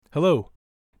Hello,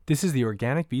 this is the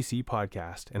Organic BC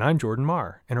podcast, and I'm Jordan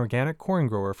Marr, an organic corn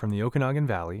grower from the Okanagan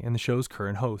Valley and the show's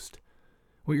current host.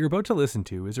 What you're about to listen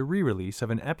to is a re-release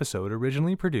of an episode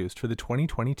originally produced for the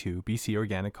 2022 BC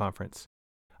Organic Conference.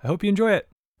 I hope you enjoy it.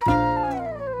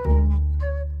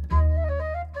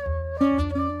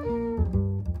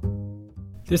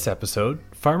 This episode,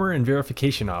 Farmer and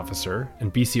Verification Officer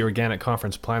and BC Organic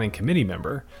Conference Planning Committee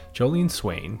member Jolene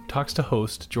Swain talks to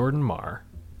host Jordan Marr,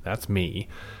 that's me,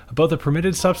 about the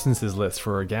permitted substances list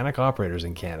for organic operators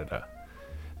in Canada.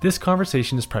 This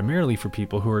conversation is primarily for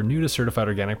people who are new to certified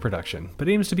organic production, but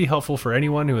aims to be helpful for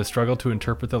anyone who has struggled to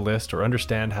interpret the list or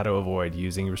understand how to avoid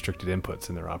using restricted inputs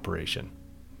in their operation.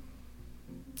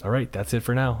 All right, that's it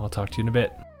for now. I'll talk to you in a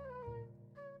bit.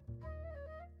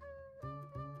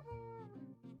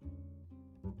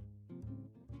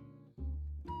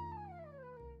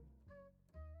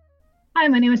 Hi,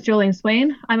 my name is Jolene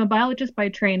Swain. I'm a biologist by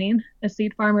training, a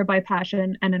seed farmer by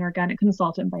passion, and an organic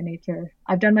consultant by nature.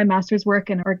 I've done my master's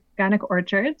work in organic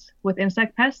orchards with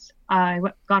insect pests. I've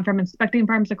gone from inspecting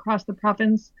farms across the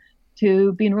province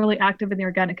to being really active in the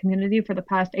organic community for the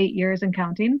past 8 years and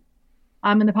counting.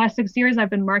 In the past 6 years, I've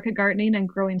been market gardening and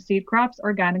growing seed crops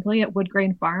organically at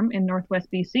Woodgrain Farm in Northwest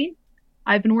BC.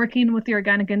 I've been working with the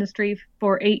organic industry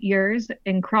for 8 years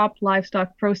in crop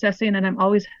livestock processing, and I'm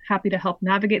always happy to help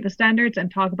navigate the standards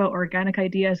and talk about organic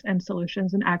ideas and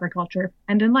solutions in agriculture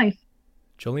and in life.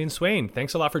 Jolene Swain,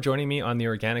 thanks a lot for joining me on the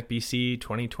Organic BC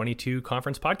 2022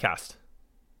 conference podcast.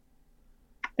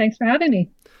 Thanks for having me.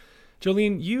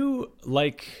 Jolene, you,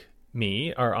 like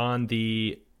me, are on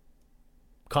the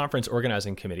conference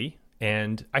organizing committee,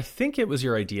 and I think it was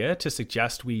your idea to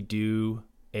suggest we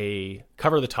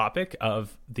cover the topic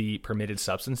of the permitted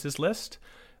substances list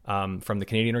from the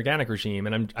Canadian organic regime.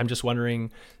 And I'm just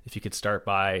wondering if you could start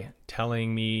by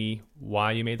telling me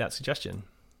why you made that suggestion.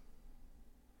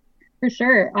 For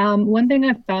sure. One thing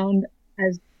I've found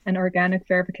as an organic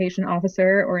verification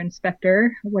officer or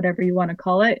inspector, whatever you want to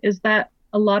call it, is that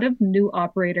a lot of new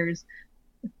operators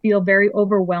feel very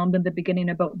overwhelmed in the beginning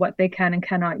about what they can and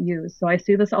cannot use. So I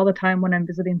see this all the time when I'm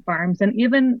visiting farms, and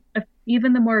even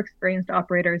the more experienced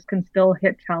operators can still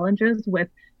hit challenges with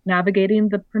navigating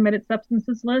the permitted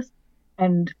substances list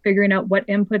and figuring out what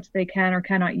inputs they can or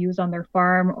cannot use on their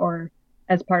farm or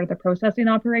as part of the processing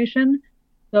operation.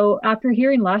 So after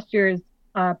hearing last year's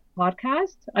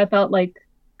podcast, I felt like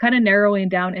kind of narrowing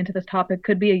down into this topic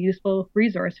could be a useful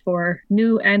resource for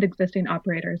new and existing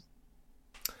operators.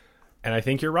 And I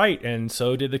think you're right, and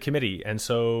so did the committee. And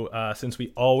so since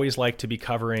we always like to be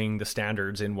covering the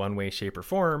standards in one way, shape, or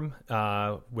form,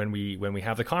 when we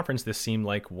have the conference, this seemed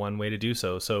like one way to do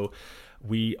so. So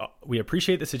we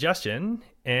appreciate the suggestion,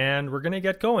 and we're going to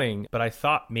get going. But I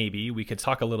thought maybe we could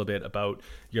talk a little bit about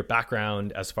your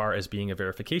background as far as being a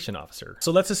verification officer.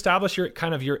 So let's establish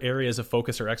your areas of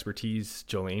focus or expertise,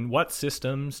 Jolene. What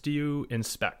systems do you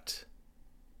inspect?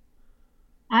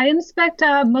 I inspect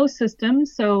most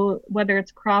systems, so whether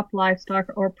it's crop, livestock,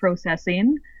 or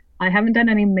processing. I haven't done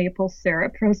any maple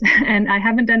syrup, and I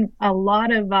haven't done a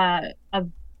lot of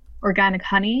organic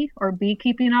honey or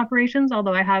beekeeping operations,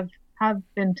 although I have a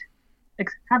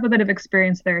bit of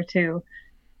experience there too.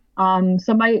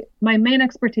 So my main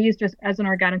expertise, just as an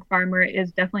organic farmer,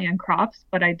 is definitely in crops,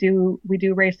 but we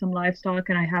do raise some livestock,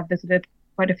 and I have visited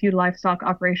quite a few livestock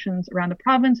operations around the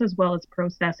province as well as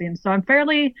processing. So I'm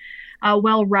fairly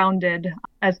well-rounded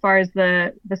as far as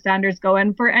the standards go.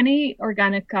 And for any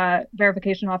organic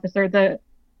verification officer, the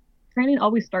training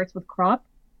always starts with crop.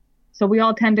 So we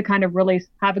all tend to kind of really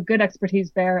have a good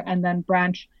expertise there and then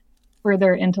branch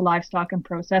further into livestock and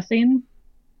processing.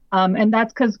 And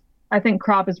that's because I think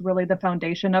crop is really the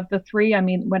foundation of the three. I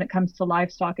mean, when it comes to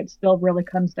livestock, it still really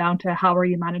comes down to how are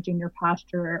you managing your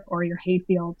pasture or your hay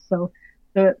field. So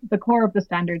the core of the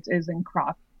standards is in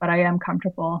crop, but I am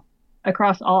comfortable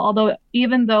across all. Although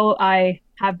even though I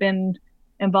have been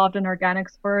involved in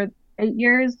organics for 8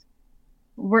 years,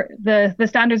 the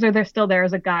standards they're still there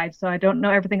as a guide. So I don't know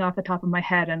everything off the top of my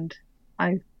head. And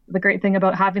the great thing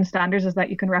about having standards is that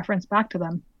you can reference back to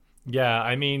them. Yeah,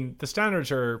 I mean, the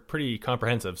standards are pretty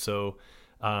comprehensive. So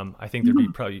I think there'd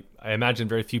be I imagine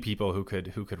very few people who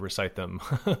could recite them.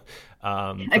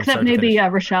 Except maybe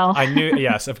Rochelle. I knew,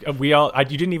 yes. You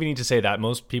didn't even need to say that.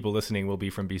 Most people listening will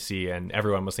be from BC, and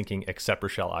everyone was thinking except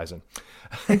Rochelle Eisen.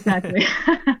 Exactly.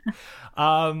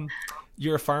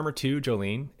 You're a farmer too,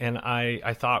 Jolene, and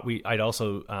I thought I'd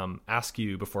also ask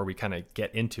you before we kind of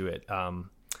get into it.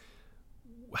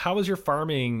 How is your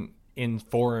farming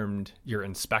informed your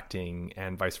inspecting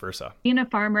and vice versa? Being a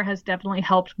farmer has definitely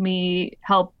helped me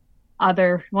help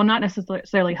not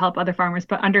necessarily help other farmers,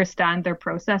 but understand their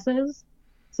processes.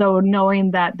 So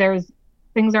knowing that there's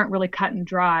things aren't really cut and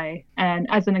dry. And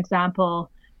as an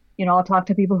example, I'll talk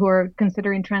to people who are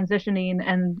considering transitioning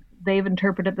and they've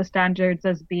interpreted the standards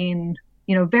as being,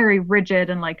 very rigid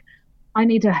and like, I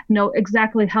need to know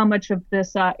exactly how much of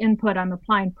this input I'm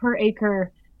applying per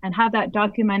acre and have that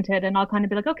documented. And I'll kind of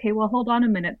be like, okay, well, hold on a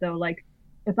minute though. Like,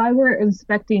 if I were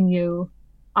inspecting you,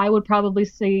 I would probably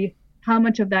see how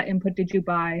much of that input did you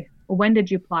buy? When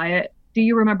did you apply it? Do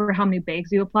you remember how many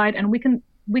bags you applied? And we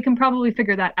can probably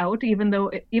figure that out, even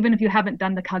if you haven't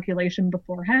done the calculation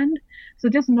beforehand. So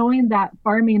just knowing that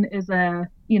farming is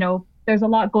there's a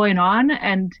lot going on,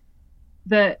 and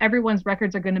everyone's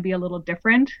records are going to be a little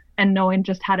different, and knowing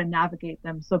just how to navigate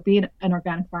them. So being an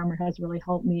organic farmer has really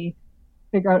helped me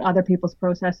figure out other people's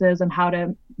processes and how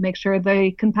to make sure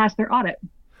they can pass their audit.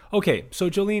 Okay, so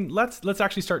Jolene, let's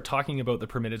actually start talking about the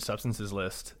permitted substances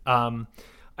list.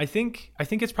 I think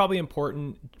it's probably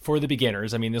important for the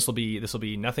beginners. I mean, this will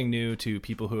be nothing new to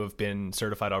people who have been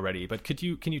certified already. But can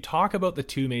you talk about the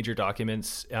two major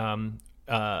documents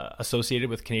associated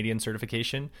with Canadian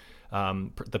certification,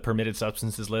 the permitted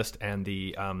substances list and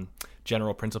the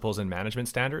general principles and management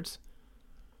standards?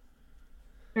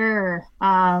 Sure.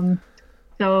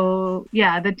 So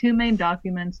yeah, the two main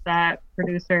documents that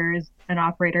producers and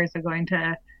operators are going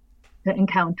to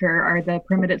encounter are the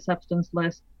permitted substance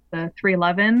list, the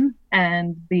 311,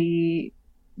 and the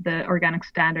organic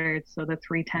standards, so the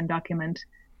 310 document.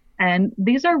 And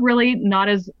these are really not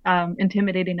as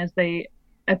intimidating as they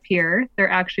appear. They're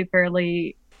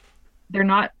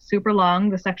not super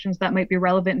long. The sections that might be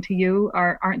relevant to you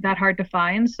aren't that hard to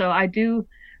find. So I do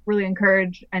really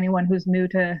encourage anyone who's new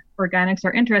to organics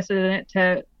or interested in it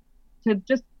to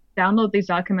just download these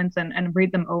documents and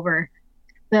read them over.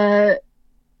 The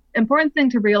important thing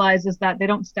to realize is that they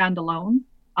don't stand alone.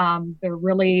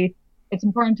 It's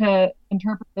important to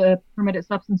interpret the permitted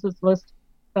substances list,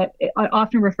 but it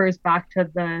often refers back to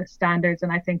the standards.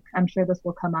 And I'm sure this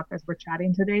will come up as we're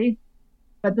chatting today.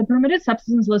 But the permitted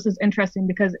substances list is interesting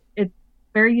because it's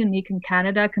very unique in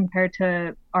Canada compared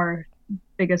to our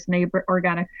biggest neighbor,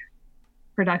 organic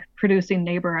producing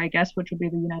neighbor, I guess, which would be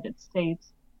the United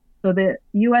States. So the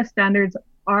US standards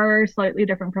are slightly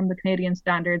different from the Canadian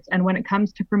standards. And when it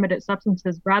comes to permitted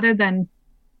substances, rather than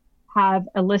have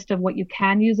a list of what you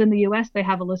can use in the US, they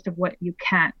have a list of what you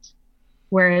can't.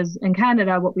 Whereas in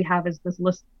Canada, what we have is this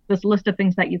list of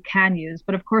things that you can use.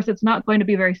 But of course, it's not going to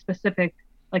be very specific.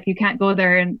 Like you can't go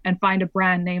there and find a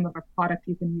brand name of a product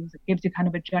you can use. It gives you kind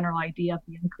of a general idea of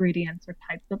the ingredients or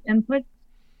types of input.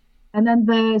 And then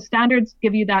the standards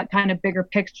give you that kind of bigger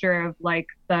picture of like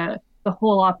the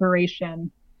whole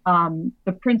operation,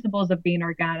 the principles of being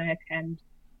organic. And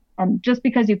just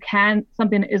because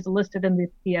something is listed in the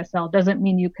PSL doesn't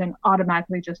mean you can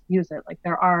automatically just use it. Like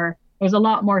there's a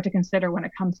lot more to consider when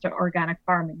it comes to organic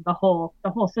farming, the whole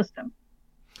system.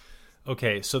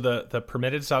 Okay, so the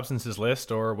permitted substances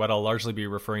list, or what I'll largely be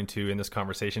referring to in this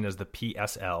conversation as the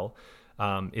PSL,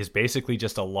 is basically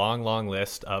just a long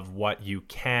list of what you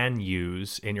can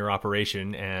use in your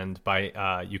operation. And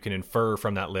you can infer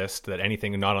from that list that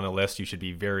anything not on the list you should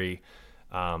be very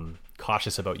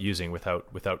cautious about using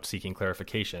without seeking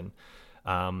clarification.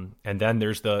 And then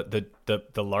there's the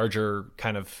larger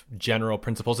kind of general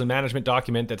principles and management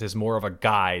document that is more of a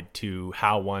guide to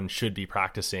how one should be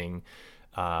practicing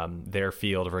their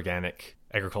field of organic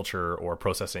agriculture or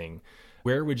processing.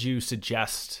 Where would you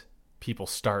suggest people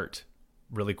start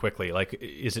really quickly? Like,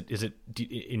 is it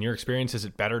in your experience, is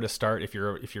it better to start if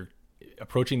you're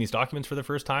approaching these documents for the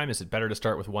first time? Is it better to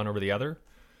start with one over the other?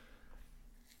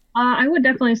 I would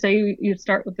definitely say you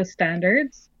start with the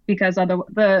standards because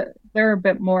they're a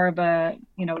bit more of a,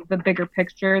 the bigger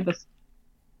picture,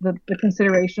 the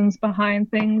considerations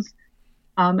behind things.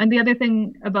 And the other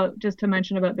thing just to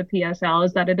mention about the PSL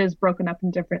is that it is broken up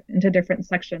into different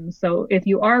sections. So if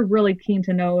you are really keen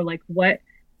to know like what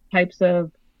types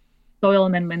of soil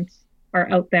amendments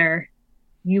are out there,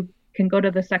 you can go to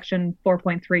the section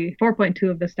 4.3, 4.2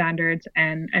 of the standards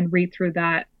and read through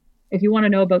that. If you want to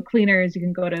know about cleaners, you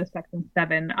can go to section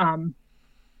 7.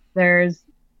 There's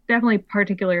definitely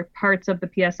particular parts of the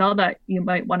PSL that you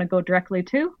might want to go directly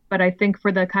to, but I think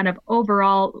for the kind of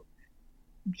overall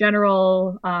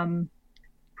general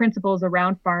principles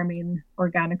around farming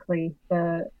organically,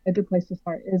 a good place to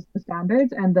start is the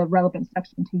standards and the relevant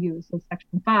section to use. So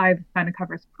section 5 kind of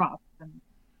covers crops, and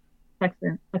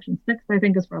section 6 I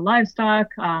think is for livestock.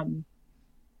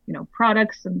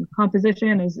 Products and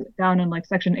composition is down in like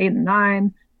section 8 and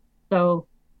 9. So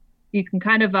you can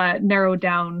kind of narrow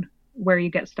down where you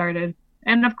get started.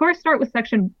 And of course, start with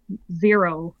section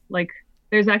 0. Like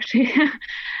There's actually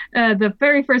the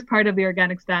very first part of the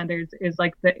organic standards is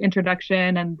like the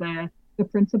introduction and the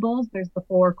principles. There's the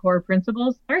four core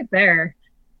principles. Start there.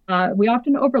 We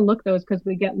often overlook those because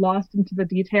we get lost into the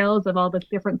details of all the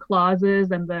different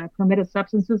clauses and the permitted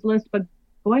substances list. But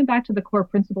going back to the core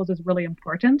principles is really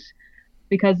important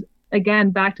because,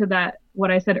 again, back to that,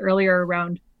 what I said earlier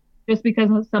around just because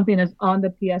something is on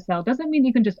the PSL doesn't mean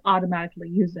you can just automatically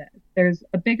use it. There's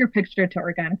a bigger picture to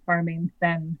organic farming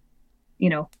than, you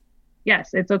know, yes,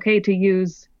 it's okay to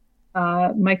use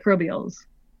microbials.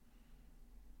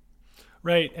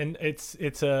 Right, and it's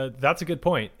a that's a good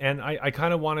point, and I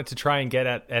kind of wanted to try and get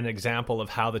at an example of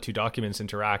how the two documents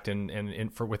interact,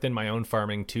 and for within my own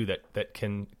farming too, that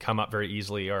can come up very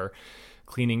easily are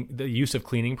cleaning, the use of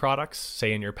cleaning products,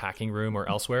 say in your packing room or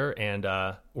elsewhere, and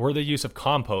or the use of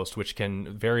compost, which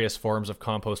can various forms of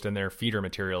compost and their feeder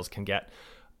materials can get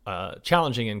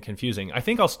challenging and confusing. I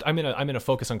think I'm gonna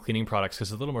focus on cleaning products because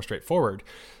it's a little more straightforward,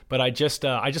 but I just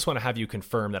want to have you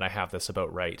confirm that I have this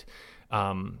about right.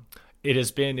 It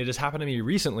has happened to me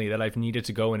recently that I've needed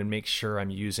to go in and make sure I'm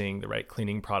using the right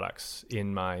cleaning products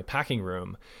in my packing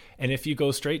room. And if you go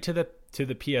straight to the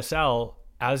PSL,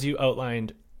 as you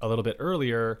outlined a little bit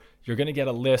earlier, you're going to get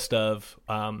a list of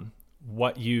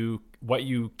what you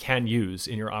can use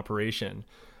in your operation.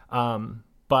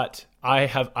 But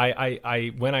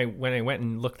when I went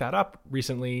and looked that up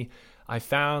recently, I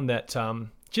found that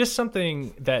just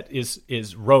something that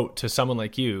is rote to someone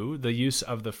like you, the use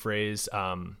of the phrase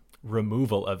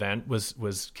removal event was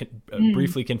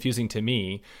briefly confusing to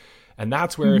me. And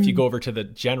that's where if you go over to the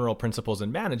general principles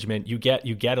in management, you get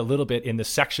a little bit in the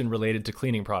section related to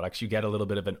cleaning products, you get a little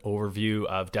bit of an overview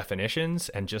of definitions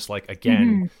and just like,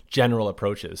 again, general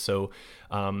approaches. So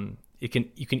you can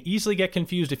easily get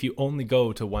confused if you only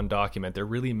go to one document. They're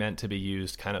really meant to be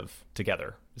used kind of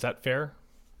together. Is that fair?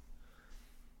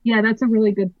 Yeah, that's a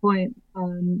really good point.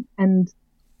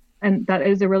 And that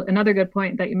is another good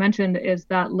point that you mentioned is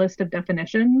that list of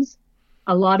definitions.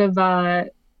 A lot of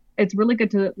it's really good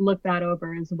to look that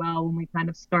over as well when we kind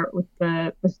of start with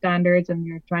the standards and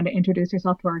you're trying to introduce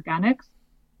yourself to organics.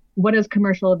 What does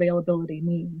commercial availability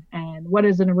mean, and what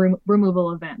is a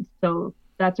removal event? So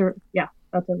that's a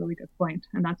really good point,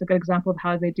 and that's a good example of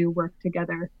how they do work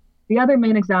together. The other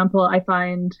main example I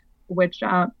find, which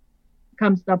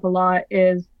comes up a lot,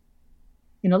 is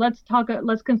let's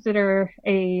consider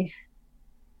a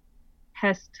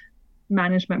pest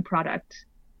management product.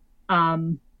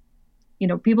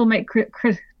 People might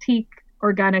critique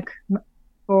organic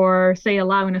for, say,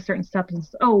 allowing a certain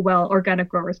substance. Oh, well, organic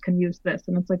growers can use this.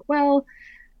 And it's like, well,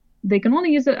 they can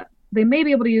only use it. They may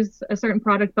be able to use a certain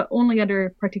product, but only under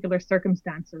particular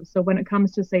circumstances. So when it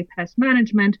comes to, say, pest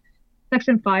management,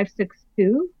 section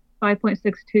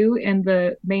 5.62 in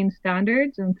the main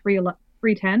standards and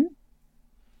 310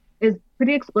 is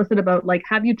pretty explicit about, like,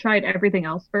 have you tried everything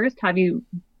else first? Do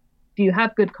you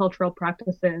have good cultural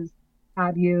practices?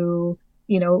 Have you,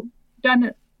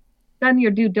 done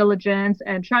your due diligence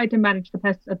and tried to manage the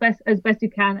pests as best you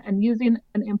can, and using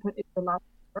an input is the last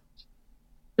part.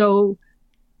 So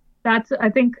I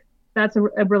think that's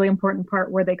a really important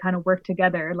part where they kind of work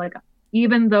together. Like,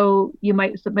 even though you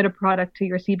might submit a product to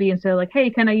your CB and say, like, hey,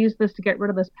 can I use this to get rid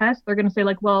of this pest? They're going to say,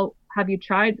 like, well, have you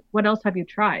tried? What else have you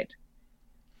tried?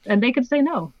 And they could say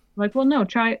no. Like, well, no,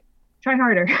 try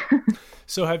harder.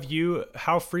 So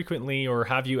how frequently, or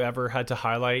have you ever had to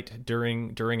highlight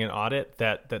during an audit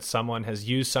that someone has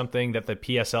used something that the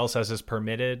PSL says is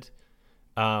permitted,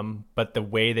 but the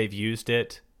way they've used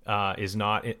it is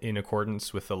not in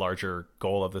accordance with the larger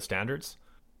goal of the standards?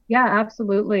 Yeah,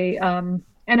 absolutely. And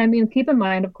I mean, keep in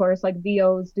mind, of course, like,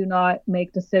 VOs do not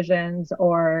make decisions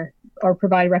or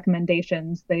provide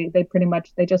recommendations. They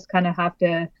just kind of have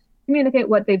to communicate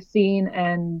what they've seen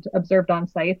and observed on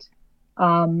site.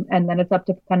 And then it's up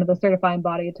to kind of the certifying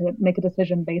body to make a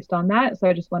decision based on that. So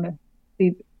I just want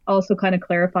to also kind of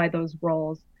clarify those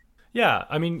roles. Yeah,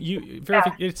 I mean,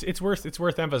 it's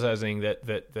worth emphasizing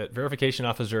that verification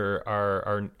officer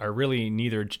are really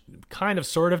neither kind of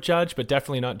sort of judge, but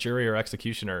definitely not jury or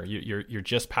executioner. You're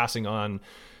just passing on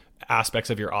aspects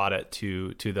of your audit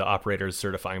to the operator's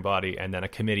certifying body, and then a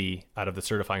committee out of the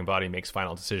certifying body makes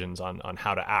final decisions on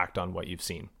how to act on what you've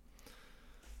seen.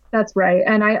 That's right.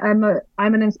 And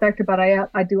I'm an inspector, but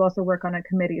I do also work on a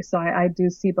committee, so I do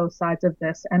see both sides of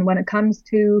this. And when it comes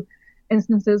to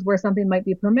instances where something might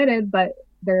be permitted, but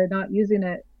they're not using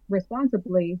it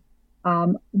responsibly,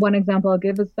 one example I'll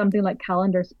give is something like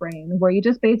calendar spraying, where you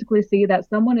just basically see that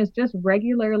someone is just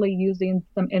regularly using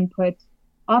some input,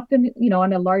 often,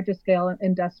 on a larger scale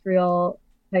industrial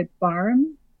type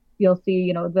farm. You'll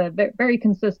see, the very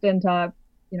consistent,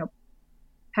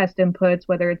 pest inputs,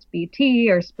 whether it's BT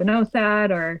or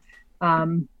spinosad or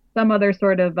some other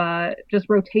sort of just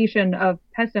rotation of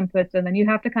pest inputs, and then you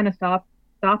have to kind of stop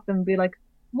them and be like,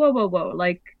 whoa,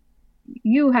 like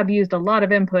you have used a lot of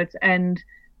inputs, and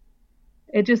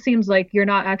it just seems like you're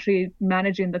not actually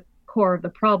managing the core of the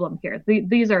problem here.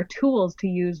 These are tools to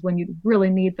use when you really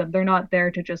need them. They're not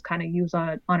there to just kind of use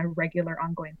on a regular,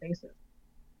 ongoing basis.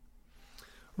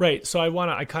 Right. So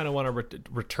I kind of want to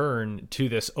return to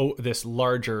this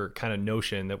larger kind of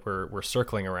notion that we're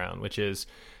circling around, which is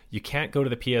you can't go to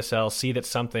the PSL, see that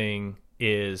something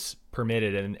is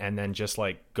permitted, and then just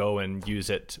like go and use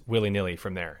it willy-nilly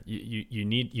from there. You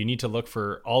need to look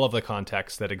for all of the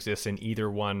context that exists in either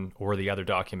one or the other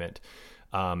document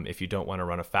if you don't want to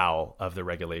run afoul of the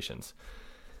regulations.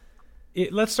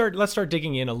 Let's start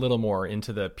digging in a little more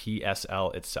into the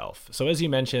PSL itself. So as you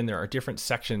mentioned, there are different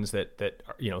sections that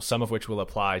some of which will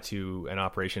apply to an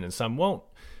operation and some won't,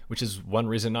 which is one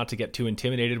reason not to get too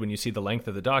intimidated when you see the length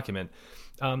of the document.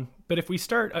 But if we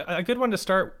start, a good one to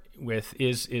start with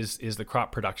is the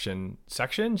crop production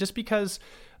section, just because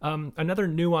another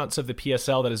nuance of the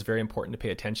PSL that is very important to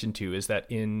pay attention to is that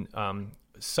in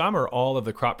some or all of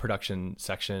the crop production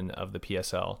section of the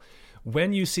PSL,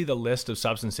 when you see the list of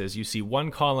substances, you see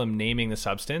one column naming the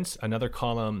substance, another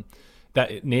column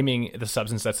that naming the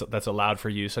substance that's allowed for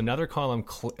use, another column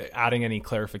adding any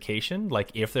clarification,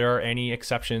 like if there are any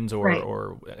exceptions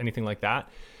or anything like that.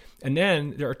 And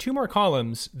then there are two more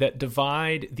columns that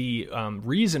divide the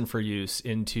reason for use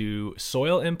into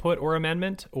soil input or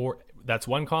amendment, or that's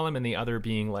one column, and the other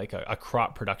being like a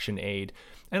crop production aid.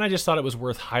 And I just thought it was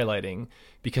worth highlighting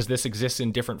because this exists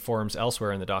in different forms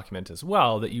elsewhere in the document as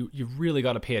well, that you've really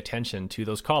got to pay attention to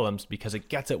those columns because it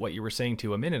gets at what you were saying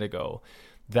to a minute ago,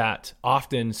 that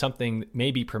often something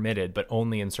may be permitted, but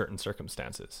only in certain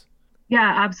circumstances.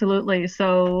 Yeah, absolutely.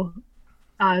 So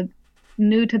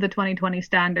new to the 2020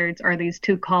 standards are these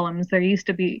two columns. There used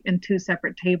to be in two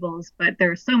separate tables, but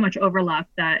there's so much overlap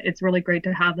that it's really great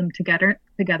to have them together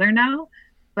now.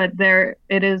 But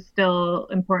it is still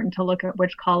important to look at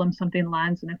which column something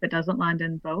lands and if it doesn't land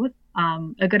in both.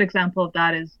 A good example of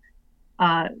that is,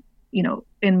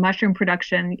 in mushroom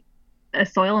production, a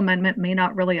soil amendment may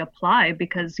not really apply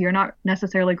because you're not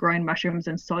necessarily growing mushrooms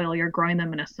in soil, you're growing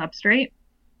them in a substrate.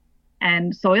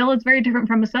 And soil is very different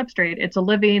from a substrate. It's a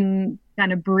living,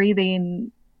 kind of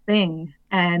breathing thing.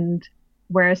 And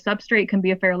whereas substrate can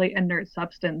be a fairly inert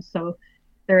substance. So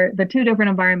they're the two different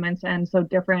environments, and so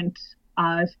different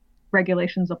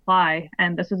regulations apply.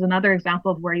 And this is another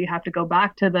example of where you have to go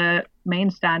back to the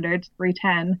main standards,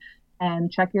 310,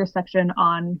 and check your section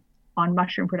on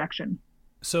mushroom production.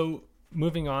 So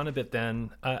moving on a bit then,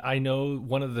 I know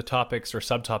one of the topics or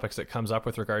subtopics that comes up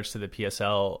with regards to the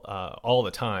PSL all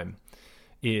the time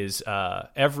is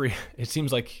it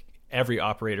seems like every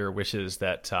operator wishes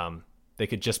that they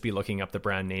could just be looking up the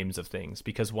brand names of things,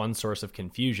 because one source of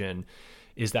confusion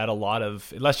is that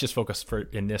let's just focus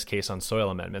in this case on soil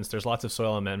amendments. There's lots of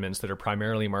soil amendments that are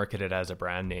primarily marketed as a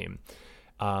brand name.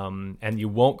 And you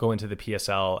won't go into the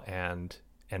PSL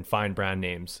and find brand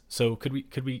names. So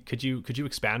could you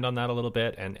expand on that a little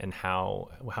bit and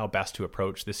how best to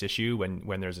approach this issue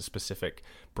when there's a specific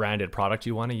branded product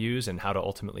you want to use, and how to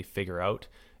ultimately figure out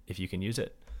if you can use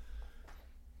it?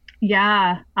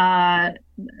 Yeah,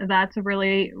 that's a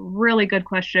really, really good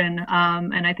question.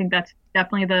 And I think that's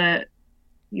definitely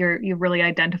you really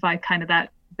identify kind of that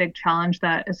big challenge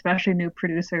that especially new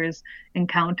producers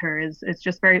encounter is it's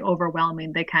just very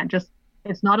overwhelming. They can't just,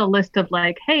 it's not a list of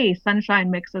like, hey, sunshine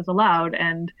mix is allowed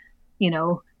and,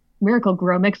 Miracle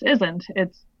Grow mix isn't.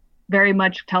 It's very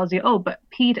much tells you, oh, but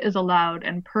peat is allowed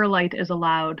and perlite is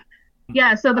allowed.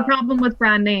 Yeah, so the problem with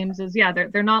brand names is,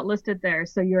 they're not listed there.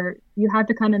 So you have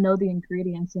to kind of know the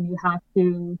ingredients, and you have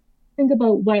to think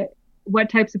about what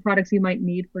types of products you might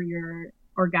need for your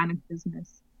organic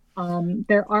business.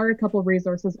 There are a couple of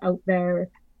resources out there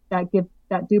that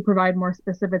do provide more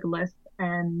specific lists,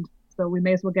 and so we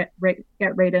may as well get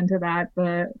right into that.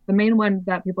 The main one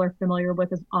that people are familiar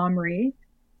with is OMRI,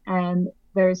 and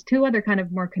there's two other kind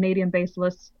of more Canadian-based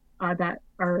lists that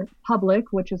are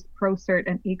public, which is ProCert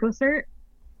and EcoCert.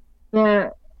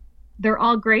 They're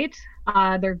all great.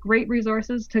 They're great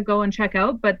resources to go and check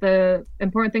out, but the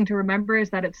important thing to remember is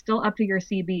that it's still up to your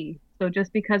CB. So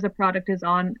just because a product is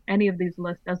on any of these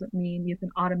lists doesn't mean you can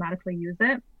automatically use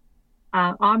it.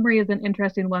 OMRI is an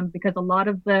interesting one because a lot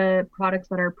of the products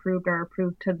that are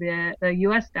approved to the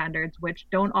US standards, which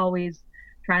don't always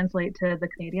translate to the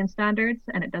Canadian standards,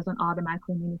 and it doesn't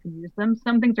automatically mean you can use them.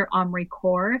 Some things are OMRI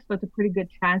core, so it's a pretty good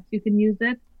chance you can use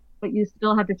it. but you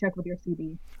still have to check with your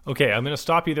CB. Okay, I'm going to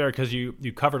stop you there because you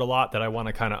covered a lot that I want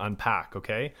to kind of unpack.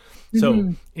 Okay, so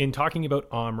Mm-hmm. in talking about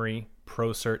OMRI,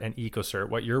 ProCert, and EcoCert,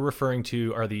 what you're referring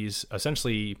to are these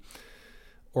essentially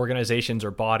organizations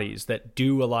or bodies that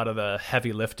do a lot of the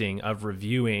heavy lifting of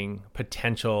reviewing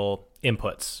potential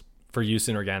inputs for use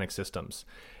in organic systems.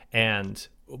 And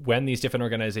when these different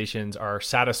organizations are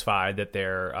satisfied that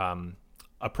they're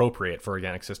appropriate for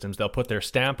organic systems, they'll put their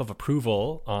stamp of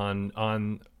approval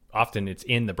on often it's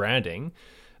in the branding.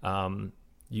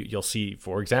 You'll see,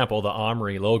 for example, the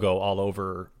OMRI logo all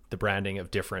over the branding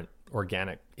of different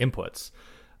organic inputs.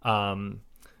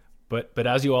 But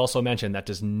as you also mentioned, that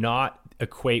does not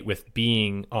equate with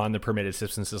being on the permitted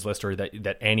substances list, or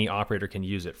that any operator can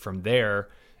use it. From there,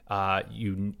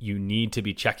 you need to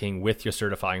be checking with your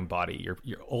certifying body.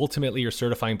 Ultimately your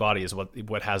certifying body is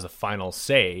what has a final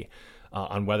say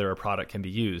on whether a product can be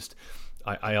used.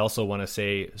 I also want to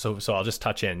say, so I'll just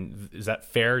touch in. Is that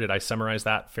fair? Did I summarize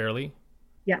that fairly?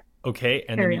 Yeah. Okay,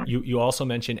 and Carry then on. you also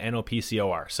mentioned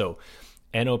NOPCOR. So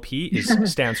NOP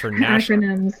stands for national.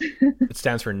 Acronyms. It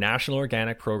stands for National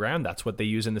Organic Program. That's what they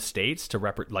use in the States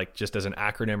to just as an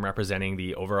acronym representing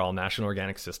the overall National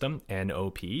Organic System,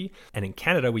 NOP. And in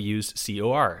Canada, we use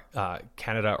COR,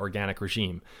 Canada Organic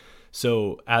Regime.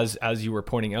 So as you were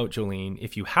pointing out, Jolene,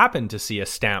 if you happen to see a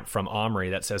stamp from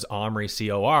OMRI that says OMRI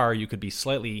COR, you could be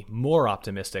slightly more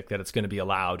optimistic that it's going to be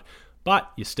allowed,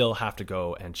 but you still have to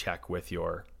go and check with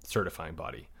your certifying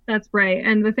body. That's right.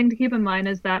 And the thing to keep in mind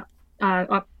is that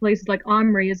places like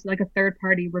OMRI is like a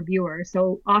third-party reviewer.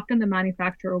 So often the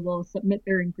manufacturer will submit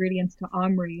their ingredients to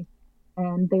OMRI,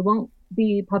 and they won't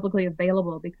be publicly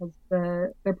available because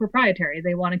they're proprietary.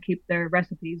 They want to keep their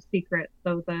recipes secret.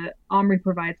 So the OMRI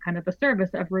provides kind of the service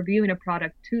of reviewing a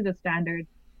product to the standard,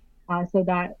 so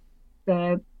that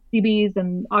the CBs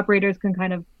and operators can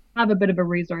kind of have a bit of a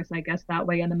resource, I guess, that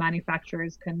way, and the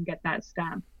manufacturers can get that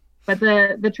stamp. But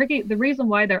the reason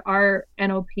why there are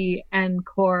NOP and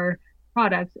core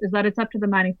products is that it's up to the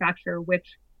manufacturer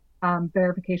which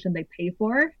verification they pay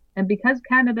for. And because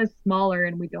Canada's smaller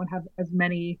and we don't have as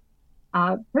many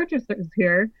purchasers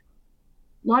here,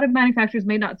 a lot of manufacturers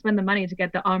may not spend the money to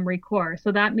get the OMRI core.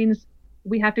 So that means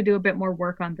we have to do a bit more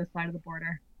work on this side of the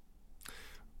border.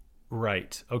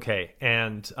 Right. Okay.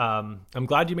 And I'm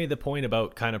glad you made the point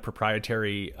about kind of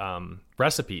proprietary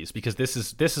recipes, because this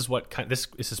is what this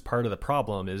is part of the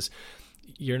problem. Is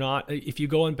you're not, if you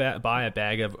go and buy a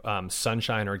bag of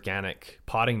Sunshine Organic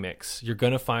potting mix, you're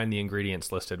going to find the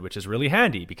ingredients listed, which is really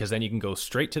handy because then you can go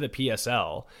straight to the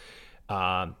PSL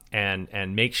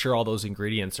and make sure all those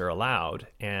ingredients are allowed.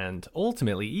 And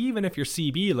ultimately, even if your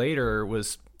CB later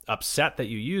was upset that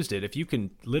you used it, if you can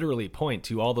literally point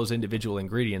to all those individual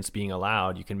ingredients being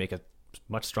allowed, you can make a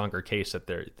much stronger case that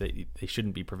they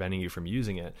shouldn't be preventing you from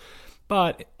using it.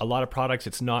 But a lot of products,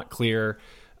 it's not clear,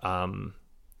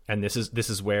 and this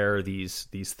is where these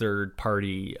third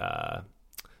party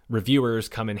reviewers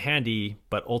come in handy.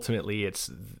 But ultimately,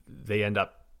 they end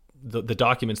up the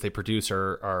documents they produce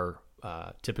are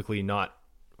typically not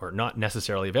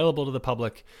necessarily available to the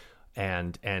public.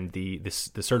 And the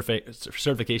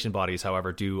certification bodies,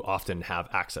 however, do often have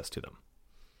access to them.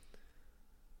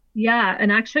 Yeah,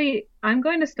 and actually, I'm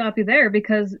going to stop you there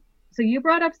because so you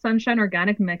brought up Sunshine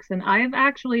Organic Mix, and I've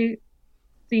actually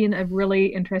seen a really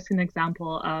interesting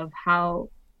example of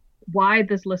why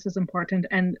this list is important,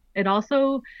 and it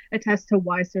also attests to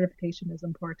why certification is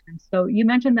important. So you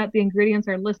mentioned that the ingredients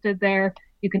are listed there.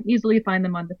 You can easily find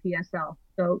them on the PSL.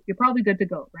 So you're probably good to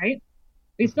go, right?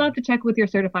 But you still have to check with your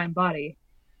certifying body.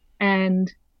 And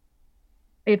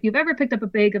if you've ever picked up a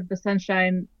bag of the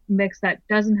Sunshine Mix that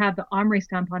doesn't have the OMRI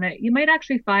stamp on it, you might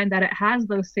actually find that it has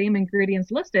those same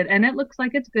ingredients listed and it looks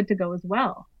like it's good to go as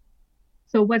well.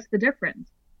 So what's the difference?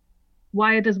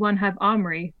 Why does one have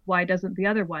OMRI? Why doesn't the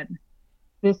other one?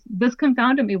 This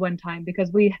confounded me one time because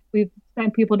we've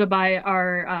sent people to buy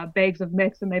our bags of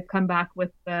mix and they've come back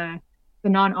with the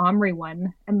non-OMRI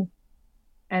one,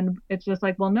 and it's just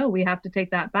like, well, no, we have to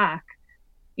take that back,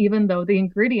 even though the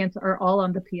ingredients are all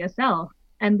on the PSL.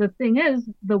 And the thing is,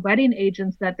 the wetting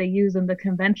agents that they use in the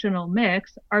conventional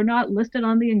mix are not listed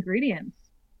on the ingredients.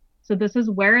 So this is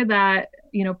where that,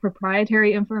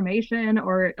 proprietary information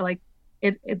or like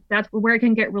that's where it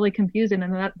can get really confusing.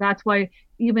 And that's why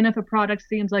even if a product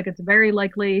seems like it's very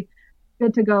likely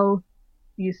good to go,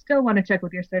 you still want to check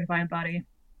with your certifying body.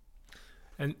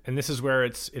 And this is where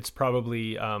it's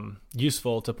probably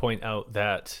useful to point out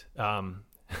that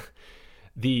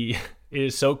it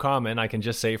is so common. I can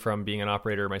just say from being an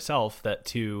operator myself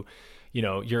that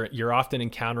you're often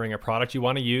encountering a product you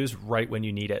want to use right when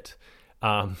you need it.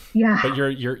 Yeah. But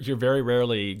you're very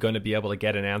rarely going to be able to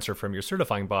get an answer from your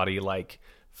certifying body like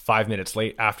 5 minutes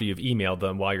late after you've emailed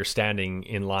them while you're standing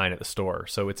in line at the store.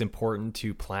 So it's important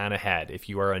to plan ahead. If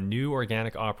you are a new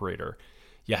organic operator,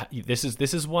 yeah, this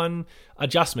is one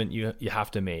adjustment you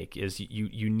have to make is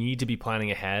you need to be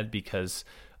planning ahead because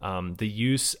the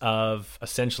use of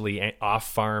essentially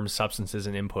off-farm substances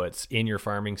and inputs in your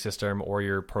farming system or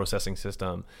your processing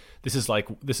system, this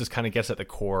is kind of gets at the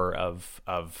core of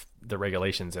the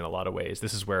regulations in a lot of ways.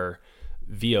 This is where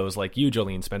VOs like you,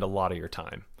 Jolene, spend a lot of your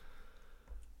time.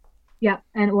 Yeah,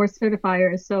 and or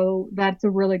certifiers. So that's a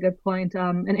really good point.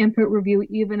 An input review,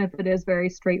 even if it is very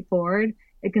straightforward,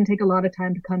 it can take a lot of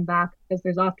time to come back because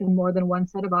there's often more than one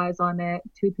set of eyes on it.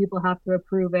 Two people have to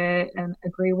approve it and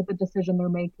agree with the decision they're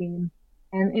making,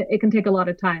 and it can take a lot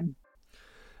of time.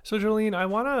 So, Jolene, I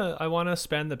wanna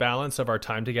spend the balance of our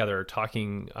time together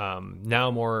talking now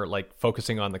more like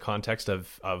focusing on the context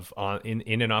of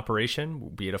in an operation,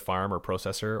 be it a farm or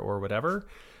processor or whatever.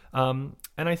 And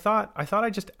I thought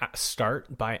I'd just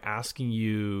start by asking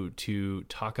you to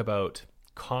talk about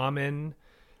common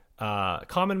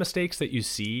mistakes that you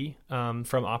see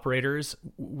from operators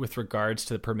with regards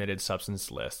to the permitted substance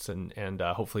lists, and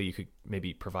hopefully you could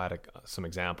maybe provide some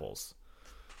examples.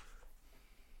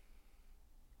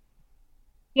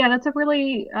 Yeah, that's a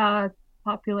really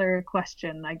popular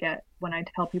question I get when I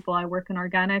tell people I work in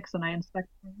organics and I inspect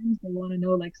farms. They want to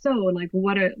know like, so like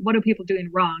what are people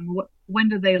doing wrong? When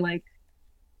do they like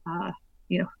uh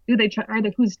do they are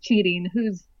they who's cheating?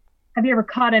 Who's have you ever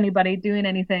caught anybody doing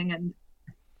anything? And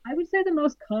I would say the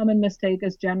most common mistake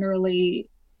is generally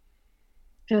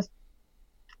just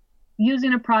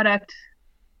using a product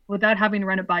without having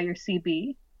run it by your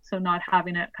CB, so not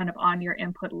having it kind of on your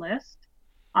input list.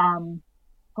 Um,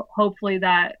 Hopefully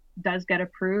that does get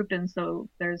approved, and so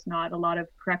there's not a lot of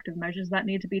corrective measures that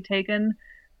need to be taken.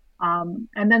 And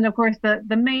then, of course, the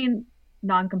main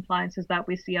non-compliances that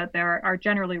we see out there are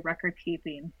generally record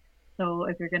keeping. So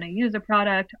if you're going to use a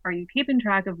product, are you keeping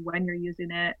track of when you're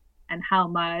using it and how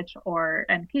much, or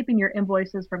and keeping your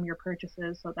invoices from your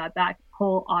purchases so that that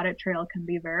whole audit trail can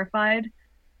be verified.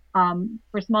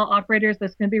 For small operators,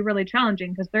 this can be really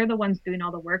challenging because they're the ones doing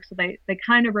all the work, so they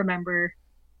kind of remember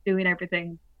doing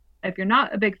everything. If you're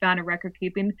not a big fan of record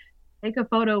keeping, take a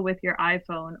photo with your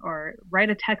iPhone or write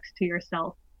a text to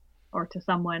yourself or to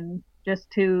someone just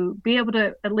to be able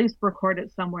to at least record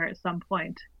it somewhere at some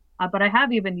point. But I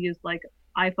have even used like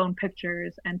iPhone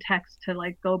pictures and text to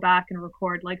like go back and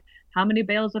record like how many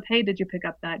bales of hay did you pick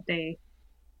up that day.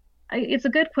 It's a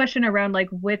good question around like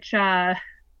which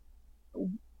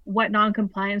what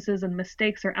non-compliances and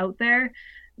mistakes are out there.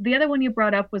 The other one you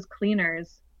brought up was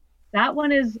cleaners. That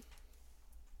one is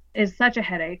such a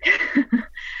headache.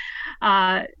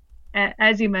 uh,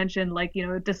 as you mentioned, like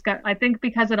I think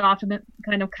because it often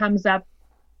kind of comes up,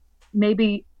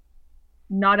 maybe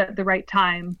not at the right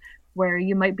time, where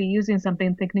you might be using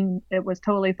something thinking it was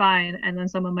totally fine, and then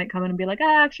someone might come in and be like,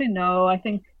 actually, no, I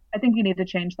think you need to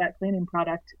change that cleaning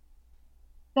product.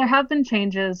 There have been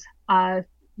changes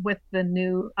with the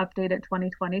new updated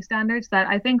 2020 standards that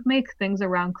I think make things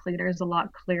around cleaners a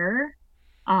lot clearer.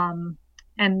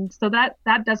 And so that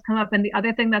does come up. And the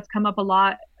other thing that's come up a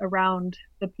lot around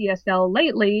the PSL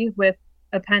lately with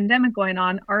a pandemic going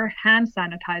on are hand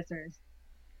sanitizers.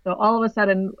 So all of a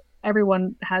sudden,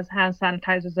 everyone has hand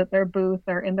sanitizers at their booth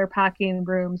or in their packing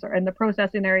rooms or in the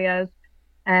processing areas,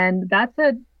 and that's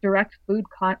a direct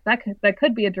that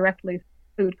could be a directly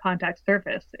food contact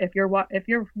surface. If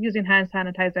you're using hand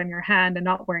sanitizer in your hand and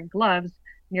not wearing gloves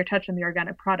and you're touching the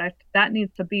organic product, that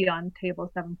needs to be on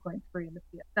table 7.3 in the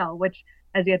PSL, which,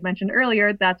 as you had mentioned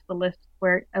earlier, that's the list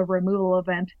where a removal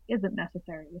event isn't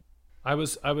necessary.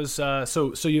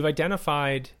 So you've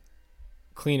identified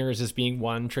cleaners as being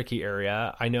one tricky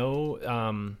area. I know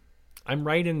I'm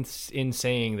right in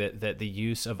saying that the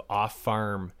use of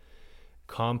off-farm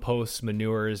compost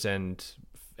manures and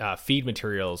feed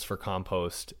materials for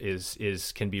compost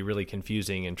is can be really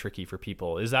confusing and tricky for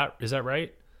people. Is that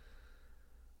right?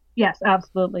 Yes,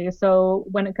 absolutely. So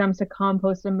when it comes to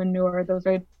compost and manure, those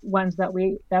are ones that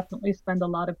we definitely spend a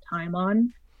lot of time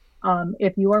on.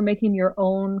 If you are making your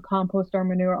own compost or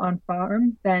manure on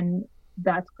farm, then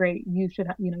that's great. You should,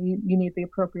 you need the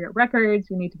appropriate records.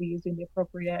 You need to be using the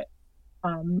appropriate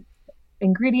um,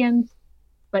 ingredients.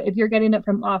 But if you're getting it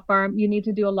from off farm, you need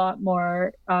to do a lot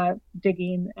more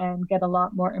digging and get a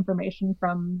lot more information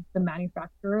from the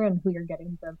manufacturer and who you're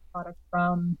getting the product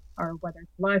from, or whether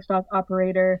it's a livestock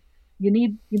operator. You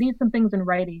need some things in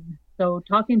writing. So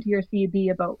talking to your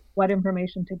CB about what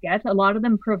information to get. A lot of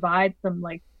them provide some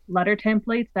like letter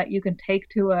templates that you can take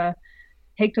to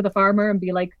the farmer and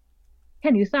be like,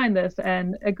 can you sign this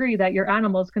and agree that your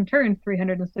animals can turn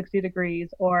 360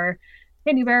 degrees? Or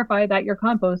can you verify that your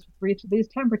compost reached these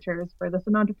temperatures for this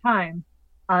amount of time?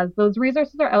 Those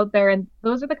resources are out there, and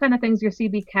those are the kind of things your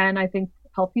CB can, I think,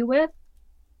 help you with.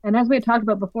 And as we had talked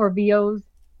about before, VOs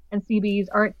and CBs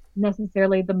aren't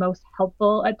necessarily the most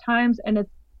helpful at times, and it's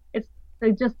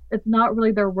not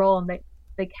really their role, and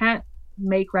they can't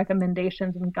make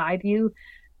recommendations and guide you.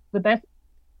 The best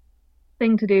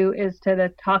thing to do is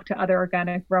to talk to other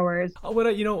organic growers. I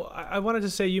wanted to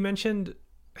say, you mentioned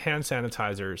hand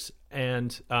sanitizers,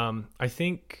 and I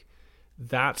think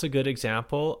that's a good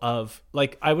example of,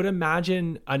 like, I would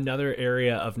imagine another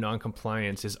area of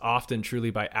non-compliance is often truly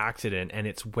by accident, and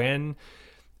it's when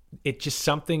it just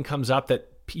something comes up that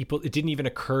it didn't even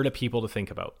occur to people to think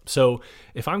about. So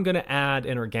if I'm going to add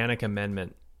an organic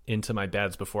amendment into my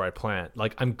beds before I plant,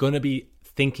 like, I'm going to be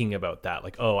thinking about that.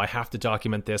 Like, oh, I have to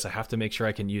document this. I have to make sure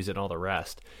I can use it and all the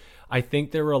rest. I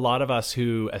think there were a lot of us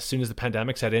who, as soon as the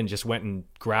pandemic set in, just went and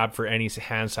grabbed for any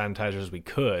hand sanitizers we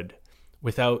could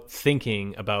without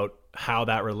thinking about how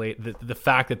that the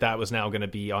fact that that was now going to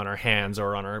be on our hands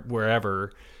or on our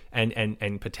wherever,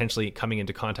 and potentially coming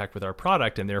into contact with our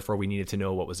product, and therefore we needed to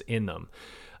know what was in them.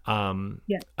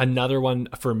 Another one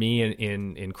for me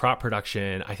in crop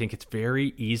production, I think it's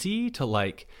very easy to,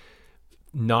 like,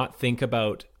 not think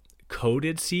about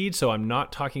coated seed. So I'm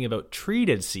not talking about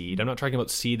treated seed. I'm not talking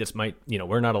about seed that's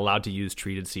we're not allowed to use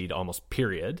treated seed almost,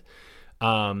 period.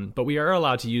 But we are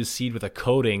allowed to use seed with a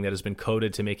coating that has been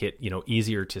coated to make it,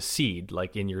 easier to seed,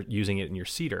 like using it in your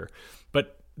seeder.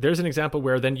 But there's an example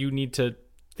where then you need to,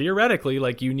 theoretically,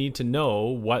 like, you need to know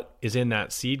what is in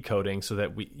that seed coating so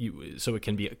that so it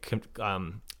can be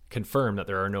confirmed that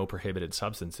there are no prohibited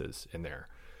substances in there.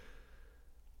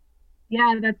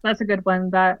 Yeah, that's a good one.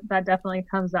 That definitely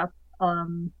comes up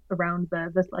around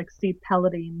this like seed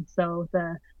pelleting. So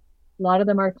a lot of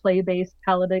them are clay-based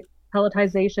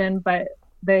pelletization, but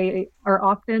they are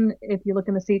often, if you look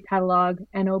in the seed catalog,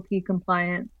 NOP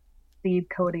compliant seed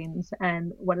coatings.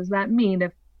 And what does that mean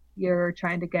if you're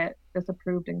trying to get this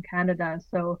approved in Canada?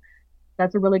 So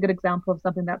that's a really good example of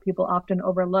something that people often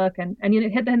overlook. And you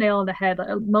hit the nail on the head.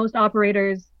 Most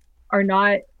operators are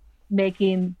not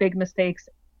making big mistakes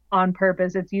on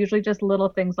purpose. It's usually just little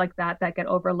things like that get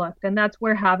overlooked. And that's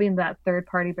where having that third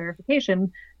party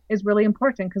verification is really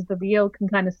important, because the VO can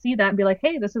kind of see that and be like,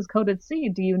 hey, this is coated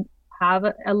seed. Do you have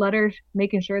a letter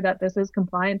making sure that this is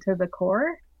compliant to the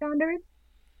core standards?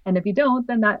 And if you don't,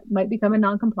 then that might become a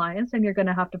non-compliance, and you're going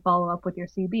to have to follow up with your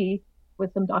CB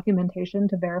with some documentation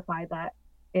to verify that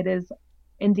it is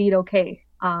indeed okay.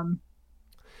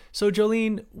 So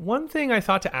Jolene, one thing I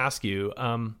thought to ask you,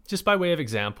 just by way of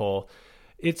example,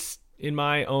 it's in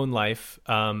my own life,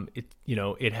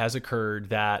 it has occurred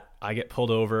that I get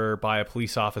pulled over by a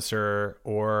police officer,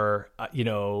 or,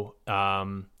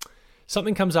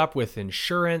 something comes up with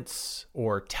insurance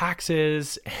or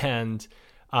taxes, and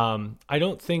I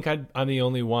don't think I'm the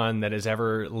only one that has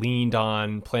ever leaned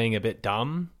on playing a bit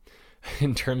dumb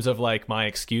in terms of, like, my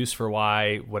excuse for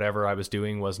why whatever I was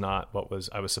doing was not what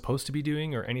I was supposed to be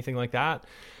doing or anything like that.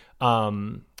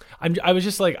 I was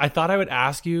just like, I thought I would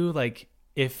ask you, like,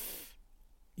 if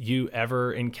you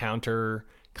ever encounter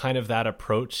kind of that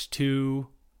approach to,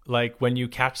 like, when you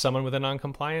catch someone with a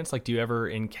non-compliance, like, do you ever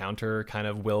encounter kind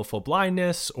of willful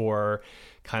blindness, or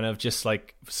kind of just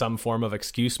like some form of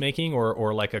excuse making,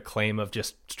 or like a claim of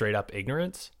just straight up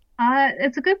ignorance?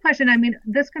 It's a good question. I mean,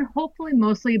 this can hopefully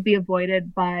mostly be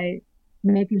avoided by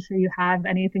making sure you have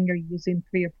anything you're using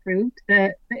pre-approved.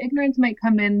 The ignorance might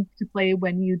come into play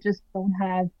when you just don't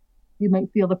have, you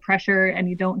might feel the pressure and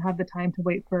you don't have the time to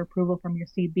wait for approval from your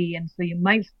CB. And so you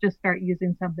might just start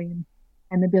using something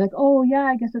and they'd be like, oh yeah,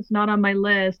 I guess it's not on my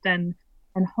list. And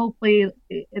hopefully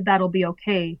that'll be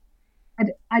okay.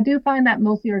 I do find that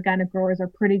most of the organic growers are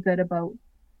pretty good about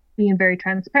being very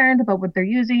transparent about what they're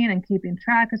using and keeping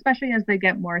track, especially as they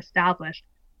get more established.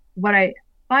 What I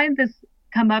find this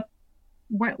come up,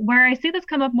 where I see this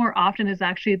come up more often, is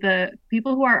actually the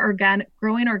people who are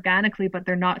growing organically, but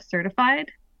they're not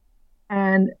certified.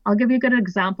 And I'll give you a good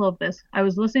example of this. I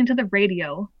was listening to the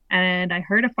radio and I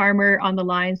heard a farmer on the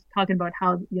lines talking about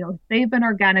how, they've been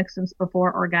organic since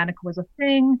before organic was a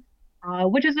thing,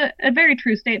 which is a very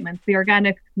true statement. The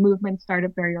organic movement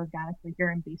started very organically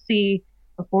here in BC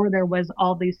before there was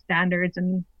all these standards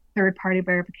and third party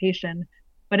verification.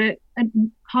 But a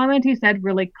comment he said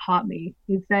really caught me.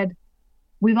 He said,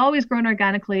 we've always grown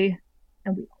organically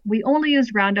and we only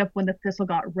used Roundup when the thistle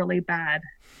got really bad.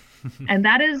 And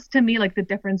that is, to me, like the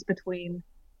difference between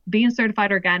being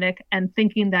certified organic and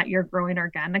thinking that you're growing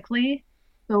organically.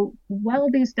 So while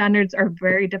these standards are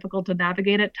very difficult to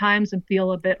navigate at times and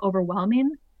feel a bit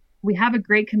overwhelming, we have a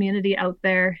great community out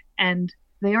there and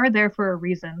they are there for a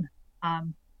reason.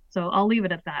 So I'll leave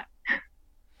it at that.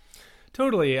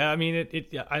 Totally. I mean,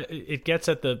 it gets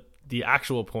at the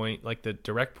actual point, like the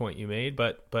direct point you made,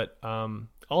 but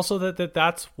also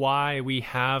that's why we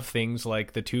have things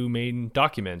like the two main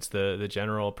documents, the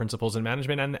general principles in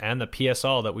management and the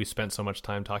PSL that we spent so much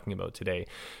time talking about today,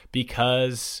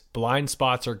 because blind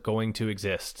spots are going to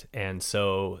exist, and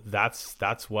so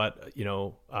that's what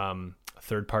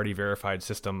third party verified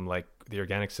system like the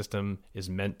organic system is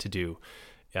meant to do.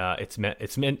 It's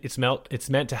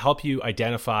meant to help you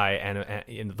identify and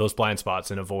in those blind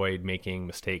spots and avoid making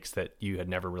mistakes that you had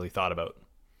never really thought about.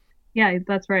 Yeah,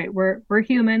 that's right. We're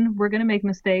human. We're going to make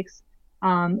mistakes.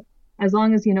 As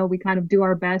long as we kind of do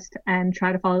our best and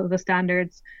try to follow the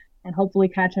standards and hopefully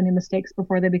catch any mistakes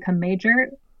before they become major,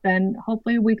 then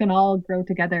hopefully we can all grow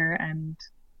together and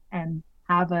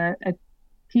have a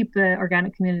keep the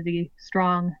organic community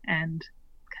strong and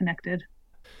connected.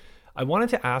 I wanted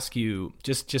to ask you,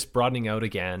 just broadening out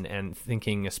again and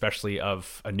thinking especially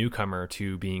of a newcomer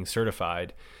to being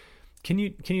certified. Can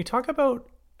you talk about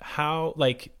how,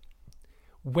 like,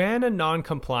 when a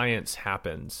non-compliance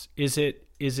happens,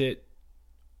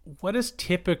 what is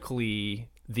typically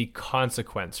the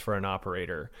consequence for an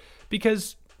operator?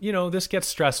 Because, this gets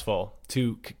stressful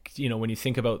to, when you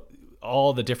think about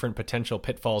all the different potential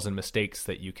pitfalls and mistakes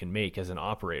that you can make as an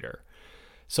operator.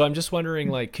 So I'm just wondering,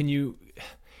 like,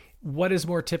 what is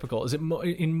more typical? Is it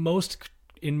in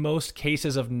most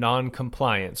cases of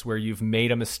non-compliance where you've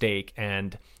made a mistake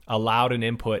and allowed an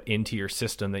input into your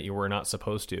system that you were not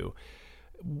supposed to?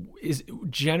 Is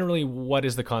generally, what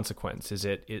is the consequence? Is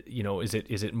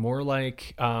it more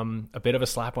like a bit of a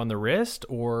slap on the wrist,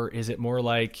 or is it more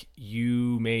like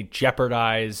you may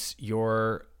jeopardize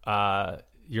your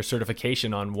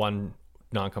certification on one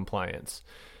non-compliance?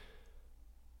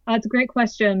 That's a great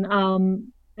question.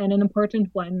 And an important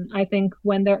one. I think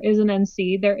when there is an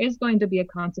NC, there is going to be a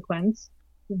consequence,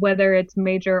 whether it's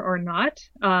major or not.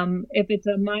 If it's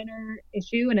a minor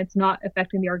issue and it's not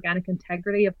affecting the organic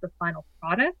integrity of the final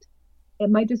product,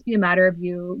 it might just be a matter of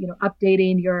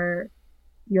updating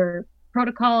your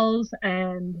protocols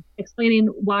and explaining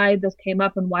why this came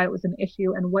up and why it was an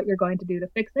issue and what you're going to do to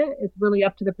fix it. It's really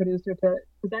up to the producer to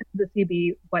present to the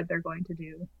CB what they're going to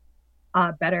do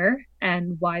better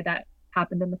and why that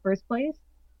happened in the first place.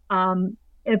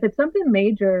 If it's something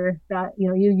major that,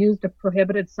 you used a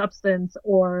prohibited substance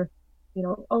or,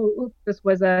 this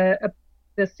was the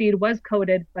seed was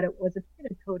coated, but it was a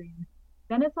treated coating,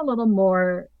 then it's a little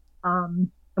more,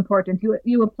 important.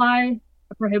 You apply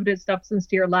a prohibited substance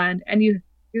to your land and you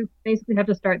basically have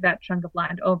to start that chunk of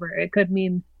land over. It could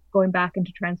mean going back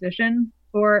into transition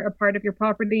for a part of your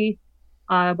property,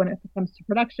 when it comes to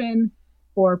production.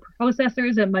 For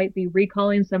processors, it might be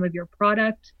recalling some of your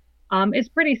product. It's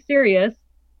pretty serious.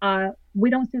 We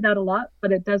don't see that a lot,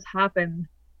 but it does happen.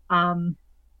 So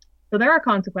there are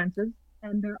consequences,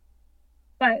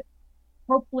 but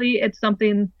hopefully it's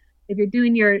something. If you're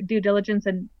doing your due diligence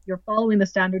and you're following the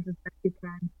standards as best you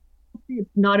can, hopefully it's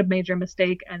not a major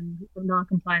mistake, and the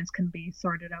non-compliance can be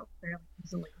sorted out fairly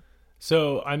easily.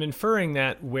 So I'm inferring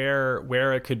that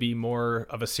where it could be more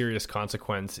of a serious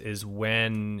consequence is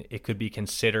when it could be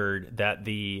considered that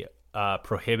the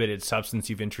prohibited substance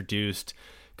you've introduced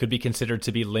could be considered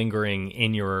to be lingering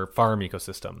in your farm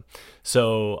ecosystem.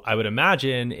 So I would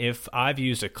imagine if I've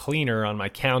used a cleaner on my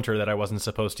counter that I wasn't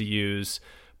supposed to use,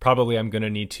 probably I'm going to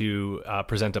need to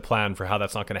present a plan for how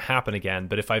that's not going to happen again.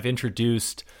 But if I've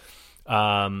introduced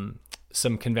some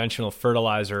conventional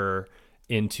fertilizer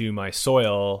into my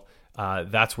soil,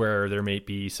 that's where there may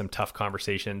be some tough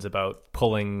conversations about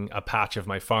pulling a patch of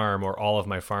my farm or all of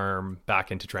my farm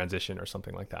back into transition or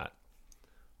something like that.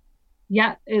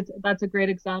 Yeah, that's a great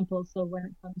example. So when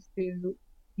it comes to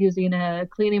using a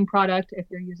cleaning product, if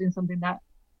you're using something that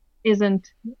isn't,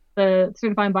 the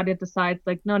certifying body decides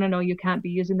like, no, you can't be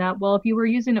using that. Well, if you were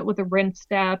using it with a rinse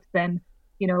step, then,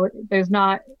 there's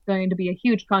not going to be a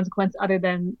huge consequence other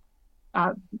than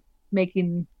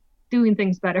doing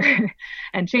things better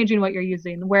and changing what you're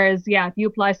using. Whereas, yeah, if you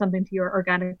apply something to your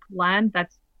organic land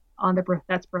that's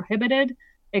prohibited,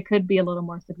 it could be a little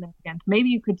more significant. Maybe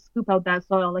you could scoop out that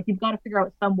soil. Like, you've got to figure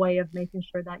out some way of making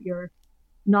sure that you're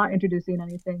not introducing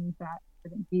anything that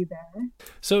shouldn't be there.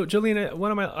 So, Jolene,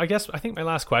 I think my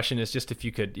last question is just if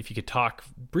you could talk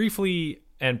briefly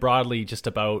and broadly just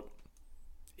about,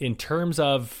 in terms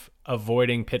of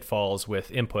avoiding pitfalls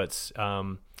with inputs,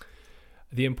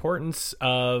 the importance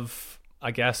of,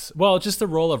 I guess, just the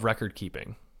role of record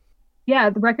keeping.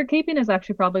 Yeah, the record keeping is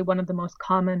actually probably one of the most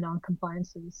common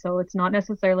non-compliances. So it's not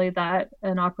necessarily that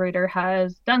an operator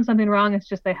has done something wrong, it's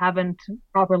just they haven't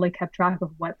properly kept track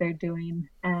of what they're doing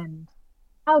and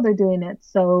how they're doing it.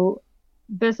 So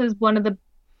this is one of the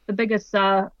biggest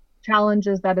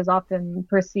challenges that is often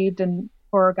perceived in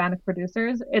for organic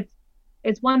producers.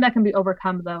 It's one that can be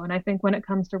overcome though, and I think when it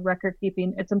comes to record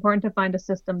keeping, it's important to find a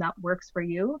system that works for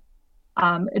you.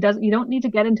 It doesn't. You don't need to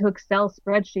get into Excel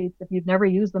spreadsheets if you've never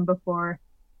used them before.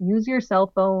 Use your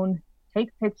cell phone, take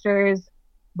pictures,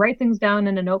 write things down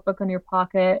in a notebook in your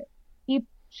pocket, keep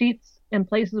sheets in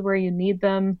places where you need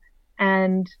them,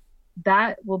 and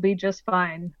that will be just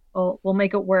fine. We'll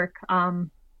make it work.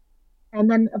 And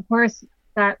then, of course,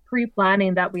 that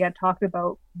pre-planning that we had talked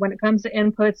about, when it comes to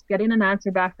inputs, getting an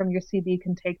answer back from your CB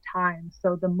can take time.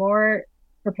 So the more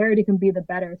prepared you can be, the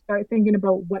better. Start thinking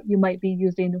about what you might be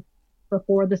using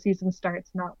before the season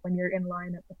starts, not when you're in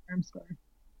line at the farm store.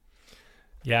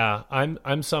 Yeah,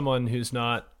 I'm someone who's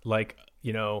not like,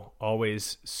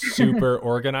 always super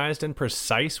organized and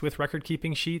precise with record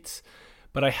keeping sheets,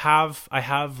 but I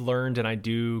have learned, and I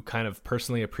do kind of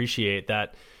personally appreciate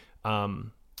that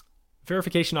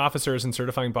verification officers and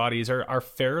certifying bodies are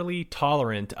fairly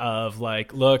tolerant of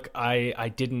like, look,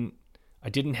 I didn't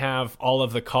have all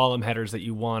of the column headers that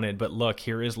you wanted, but look,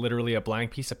 here is literally a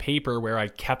blank piece of paper where I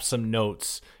kept some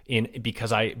notes in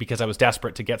because I was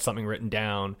desperate to get something written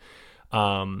down.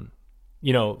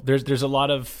 There's a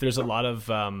lot of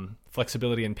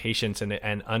flexibility and patience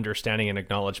and understanding and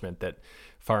acknowledgement that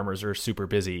farmers are super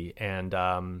busy, and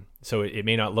so it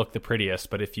may not look the prettiest,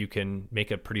 but if you can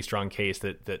make a pretty strong case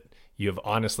that you have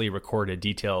honestly recorded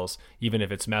details, even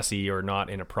if it's messy or not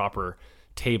in a proper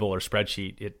table or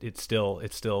spreadsheet, it's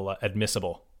still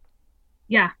admissible.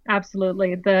 Yeah,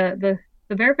 absolutely. The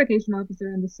verification officer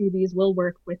and the CVs will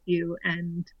work with you,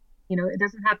 and it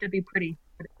doesn't have to be pretty,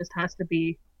 but it just has to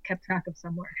be kept track of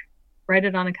somewhere. Write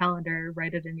it on a calendar,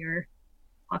 write it in your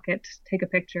pocket, take a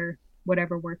picture,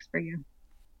 whatever works for you.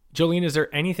 Jolene, is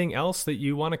there anything else that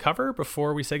you want to cover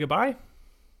before we say goodbye?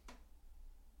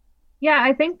 Yeah,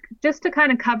 I think just to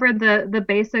kind of cover the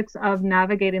basics of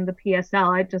navigating the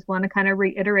PSL, I just want to kind of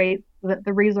reiterate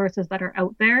the resources that are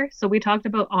out there. So we talked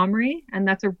about Omri, and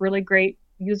that's a really great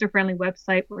user-friendly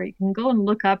website where you can go and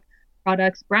look up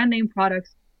products, brand name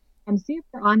products, and see if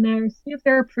they're on there, see if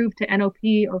they're approved to NOP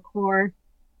or core.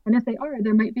 And if they are,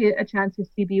 there might be a chance your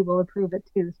CB will approve it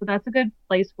too. So that's a good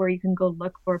place where you can go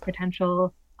look for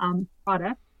potential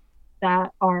products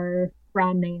that are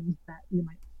brand names that you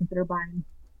might consider buying.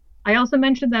 I also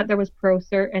mentioned that there was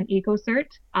ProCert and EcoCert.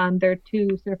 They're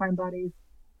two certifying bodies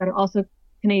that are also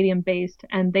Canadian based,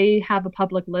 and they have a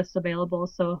public list available.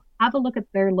 So have a look at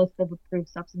their list of approved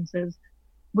substances,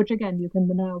 which again, you can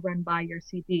now run by your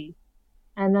CB.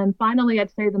 And then finally,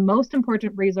 I'd say the most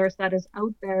important resource that is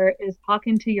out there is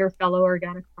talking to your fellow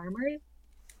organic farmers.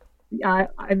 As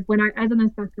an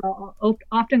inspector, I'll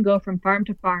often go from farm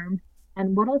to farm,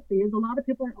 and what I'll see is a lot of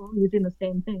people are all using the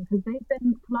same thing because they've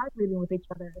been collaborating with each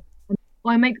other.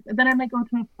 I might go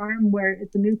to a farm where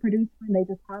it's a new producer and they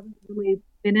just haven't really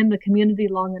been in the community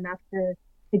long enough to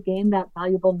gain that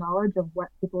valuable knowledge of what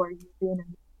people are using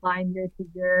and applying year to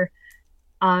year.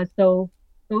 So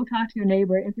go talk to your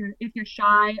neighbor if you're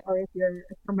shy or if you're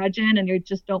a curmudgeon and you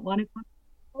just don't want to talk.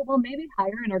 Well, maybe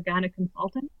hire an organic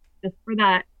consultant just for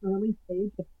that early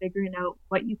stage of figuring out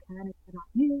what you can and cannot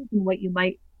use and what you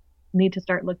might need to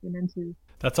start looking into.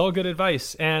 That's all good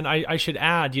advice. And I should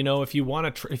add, if you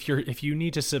want to, if you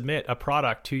need to submit a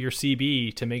product to your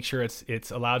CB to make sure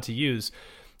it's allowed to use,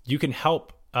 you can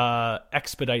help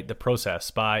expedite the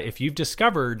process by, if you've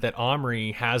discovered that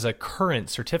Omri has a current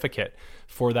certificate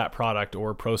for that product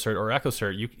or ProCert or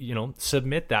EcoCert, you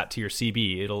submit that to your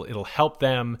CB. It'll help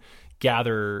them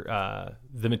gather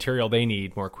the material they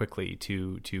need more quickly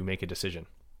to make a decision.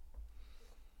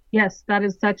 Yes, that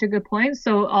is such a good point.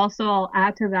 So also I'll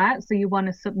add to that. So you want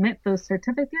to submit those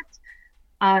certificates.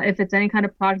 If it's any kind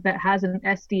of product that has an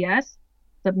SDS,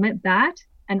 submit that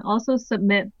and also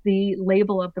submit the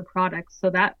label of the product so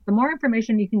that the more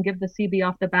information you can give the CB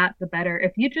off the bat, the better.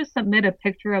 If you just submit a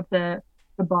picture of the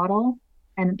bottle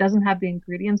and it doesn't have the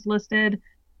ingredients listed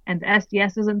and the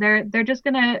SDS isn't there,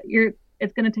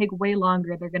 it's gonna take way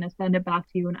longer. They're gonna send it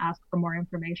back to you and ask for more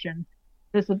information.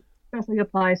 This especially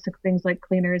applies to things like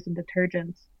cleaners and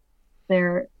detergents.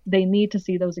 They need to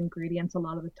see those ingredients a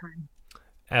lot of the time.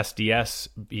 SDS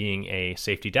being a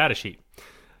safety data sheet.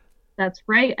 That's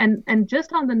right. And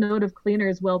just on the note of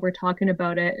cleaners, while we're talking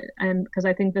about it, and because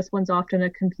I think this one's often a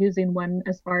confusing one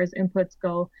as far as inputs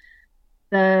go,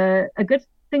 a good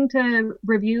thing to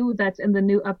review that's in the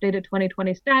new updated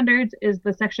 2020 standards is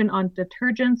the section on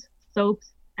detergents,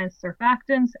 soaps, as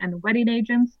surfactants and wetting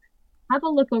agents. Have a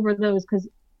look over those because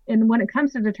when it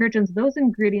comes to detergents, those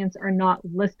ingredients are not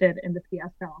listed in the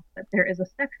PSL, but there is a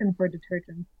section for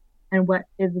detergents. And what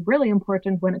is really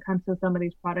important when it comes to some of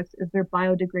these products is their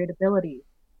biodegradability.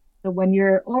 So when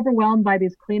you're overwhelmed by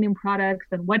these cleaning products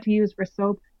and what to use for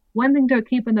soap, one thing to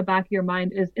keep in the back of your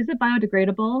mind is it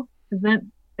biodegradable? Because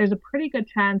then there's a pretty good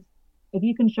chance if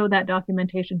you can show that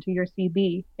documentation to your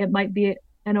CB, it might be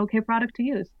an okay product to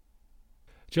use.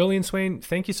 Jolene Swain,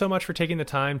 thank you so much for taking the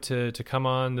time to come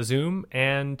on the Zoom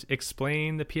and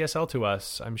explain the PSL to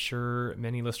us. I'm sure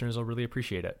many listeners will really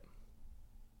appreciate it.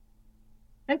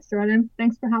 Thanks, Jordan.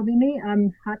 Thanks for having me.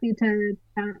 I'm happy to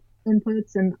chat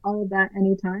inputs and all of that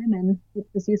anytime, and hope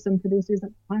to see some producers at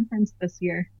the conference this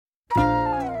year.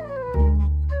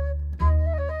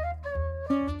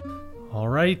 All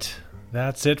right,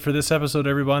 that's it for this episode,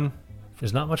 everyone.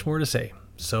 There's not much more to say,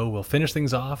 so we'll finish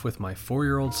things off with my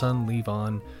 4-year-old son,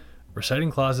 Levon,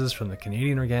 reciting clauses from the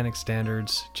Canadian Organic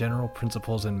Standards General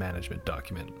Principles and Management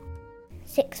document.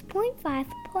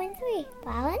 6.5.3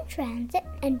 While in transit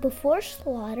and before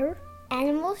slaughter,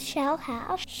 animals shall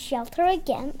have shelter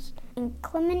against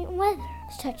inclement weather,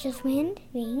 such as wind,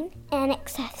 rain, and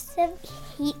excessive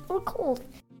heat or cold,